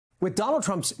With Donald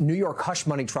Trump's New York hush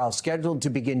money trial scheduled to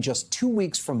begin just 2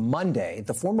 weeks from Monday,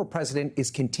 the former president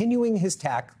is continuing his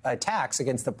attacks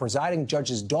against the presiding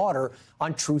judge's daughter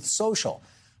on Truth Social.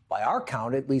 By our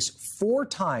count, at least 4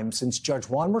 times since Judge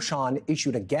Juan Merchan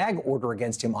issued a gag order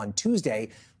against him on Tuesday,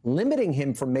 limiting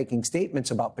him from making statements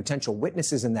about potential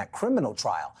witnesses in that criminal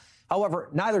trial. However,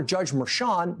 neither Judge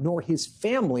Merchan nor his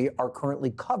family are currently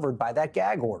covered by that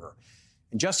gag order.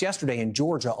 And just yesterday in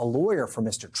Georgia, a lawyer for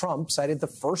Mr. Trump cited the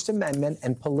First Amendment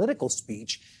and political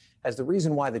speech as the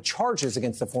reason why the charges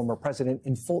against the former president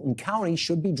in Fulton County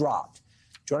should be dropped.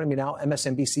 Joining me now,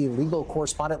 MSNBC legal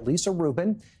correspondent Lisa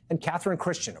Rubin and Catherine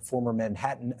Christian, a former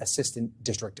Manhattan assistant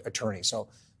district attorney. So,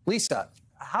 Lisa,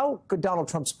 how could Donald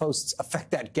Trump's posts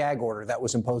affect that gag order that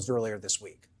was imposed earlier this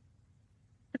week?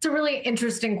 It's a really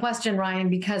interesting question, Ryan,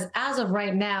 because as of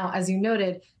right now, as you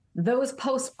noted, those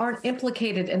posts aren't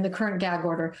implicated in the current gag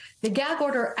order. The gag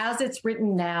order, as it's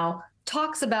written now,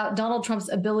 talks about Donald Trump's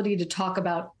ability to talk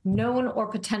about known or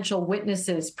potential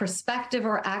witnesses, prospective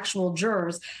or actual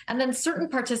jurors, and then certain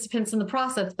participants in the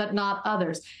process, but not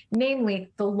others, namely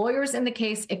the lawyers in the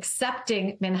case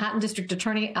accepting Manhattan District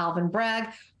Attorney Alvin Bragg,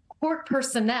 court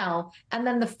personnel, and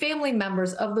then the family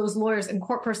members of those lawyers and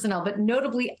court personnel. But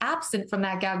notably absent from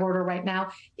that gag order right now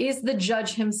is the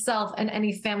judge himself and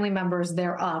any family members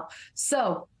thereof.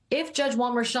 So if Judge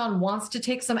Juan Merchan wants to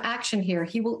take some action here,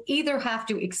 he will either have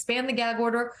to expand the gag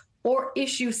order or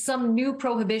issue some new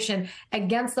prohibition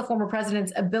against the former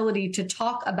president's ability to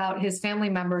talk about his family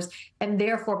members and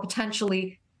therefore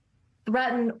potentially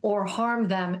threaten or harm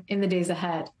them in the days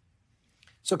ahead.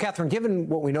 So, Catherine, given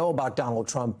what we know about Donald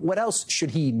Trump, what else should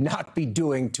he not be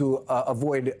doing to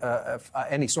avoid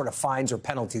any sort of fines or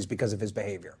penalties because of his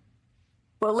behavior?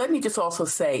 Well, let me just also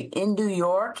say, in New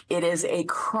York, it is a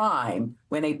crime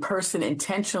when a person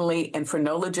intentionally and for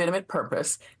no legitimate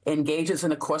purpose engages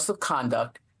in a course of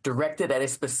conduct directed at a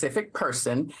specific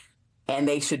person, and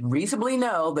they should reasonably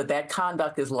know that that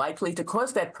conduct is likely to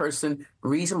cause that person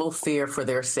reasonable fear for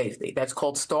their safety. That's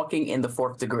called stalking in the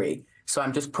 4th degree. So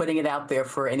I'm just putting it out there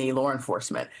for any law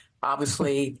enforcement.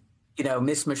 Obviously,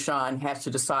 Ms. Merchan has to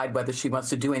decide whether she wants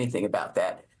to do anything about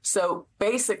that. So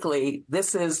basically,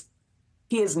 Donald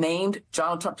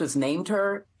Trump has named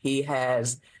her. He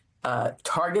has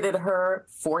targeted her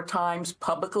 4 times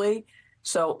publicly.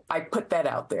 So I put that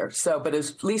out there. But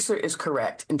as Lisa is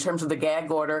correct, in terms of the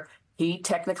gag order, he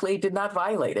technically did not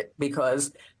violate it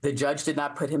because the judge did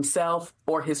not put himself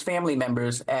or his family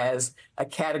members as a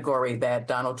category that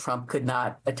Donald Trump could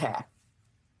not attack.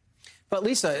 But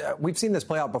Lisa, we've seen this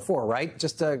play out before, right?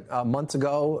 Just a month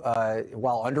ago,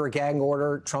 while under a gag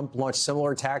order, Trump launched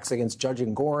similar attacks against Judge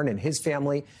Engoron and his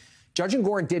family. Judge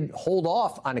Engoron did hold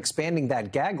off on expanding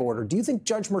that gag order. Do you think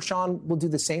Judge Merchan will do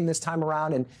the same this time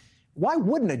around? And why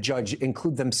wouldn't a judge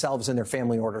include themselves and their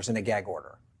family orders in a gag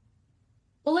order?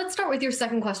 Well, let's start with your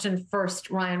second question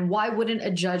first, Ryan. Why wouldn't a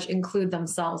judge include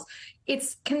themselves?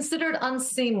 It's considered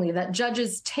unseemly that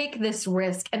judges take this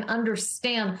risk and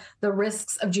understand the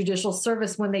risks of judicial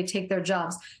service when they take their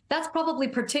jobs. That's probably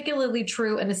particularly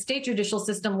true in a state judicial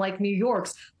system like New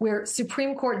York's, where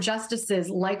Supreme Court justices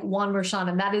like Juan Merchan,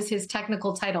 and that is his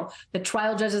technical title, the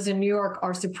trial judges in New York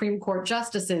are Supreme Court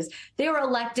justices. They are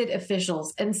elected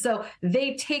officials, and so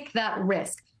they take that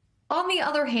risk. On the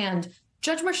other hand,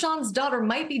 Judge Merchan's daughter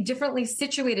might be differently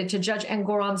situated to Judge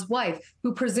Engoron's wife,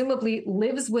 who presumably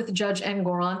lives with Judge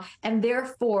Engoron and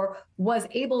therefore was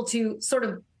able to sort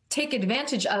of take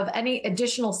advantage of any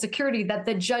additional security that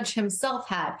the judge himself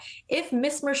had. If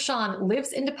Ms. Merchan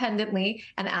lives independently,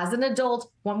 and as an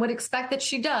adult, one would expect that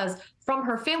she does, from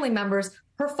her family members,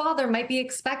 her father might be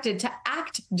expected to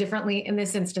act differently in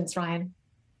this instance, Ryan.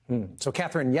 So,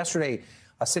 Catherine, yesterday,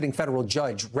 a sitting federal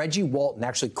judge, Reggie Walton,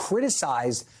 actually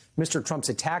criticized Mr. Trump's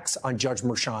attacks on Judge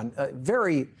Merchan.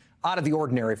 Very out of the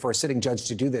ordinary for a sitting judge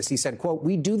to do this. He said, quote,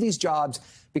 "We do these jobs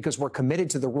because we're committed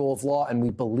to the rule of law and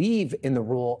we believe in the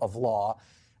rule of law.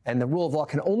 And the rule of law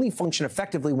can only function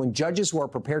effectively when judges who are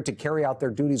prepared to carry out their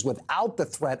duties without the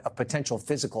threat of potential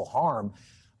physical harm."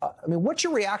 What's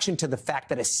your reaction to the fact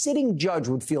that a sitting judge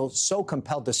would feel so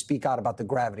compelled to speak out about the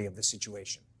gravity of the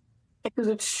situation? Because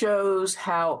it shows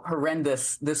how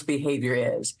horrendous this behavior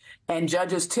is. And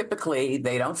judges typically,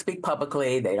 they don't speak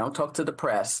publicly, they don't talk to the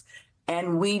press.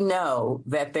 And we know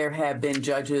that there have been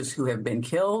judges who have been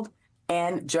killed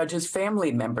and judges'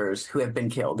 family members who have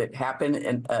been killed. It happened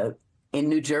in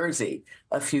New Jersey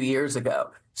a few years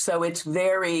ago. So it's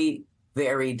very,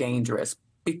 very dangerous,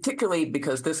 particularly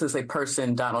because this is a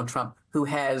person, Donald Trump, who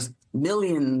has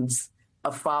millions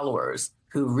of followers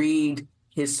who read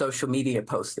his social media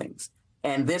postings.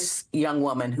 And this young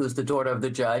woman, who's the daughter of the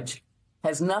judge,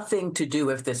 has nothing to do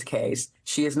with this case.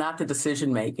 She is not the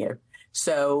decision maker.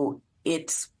 So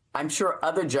I'm sure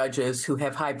other judges who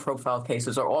have high profile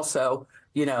cases are also,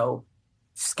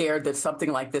 scared that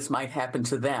something like this might happen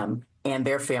to them and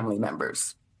their family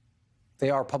members. They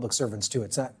are public servants, too.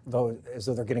 It's not as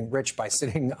though they're getting rich by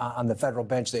sitting on the federal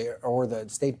bench or the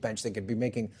state bench. They could be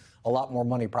making a lot more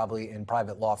money probably in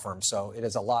private law firms. So it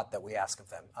is a lot that we ask of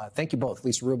them. Thank you both.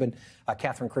 Lisa Rubin,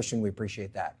 Catherine Christian, we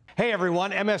appreciate that. Hey,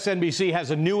 everyone. MSNBC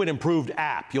has a new and improved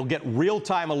app. You'll get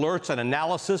real-time alerts and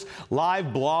analysis, live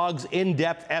blogs,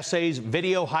 in-depth essays,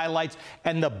 video highlights,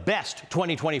 and the best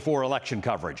 2024 election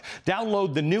coverage.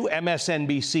 Download the new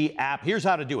MSNBC app. Here's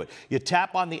how to do it. You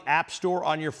tap on the App Store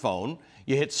on your phone.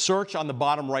 You hit search on the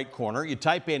bottom right corner. You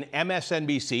type in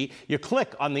MSNBC. You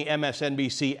click on the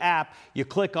MSNBC app. You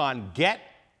click on Get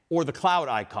or the cloud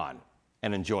icon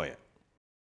and enjoy it.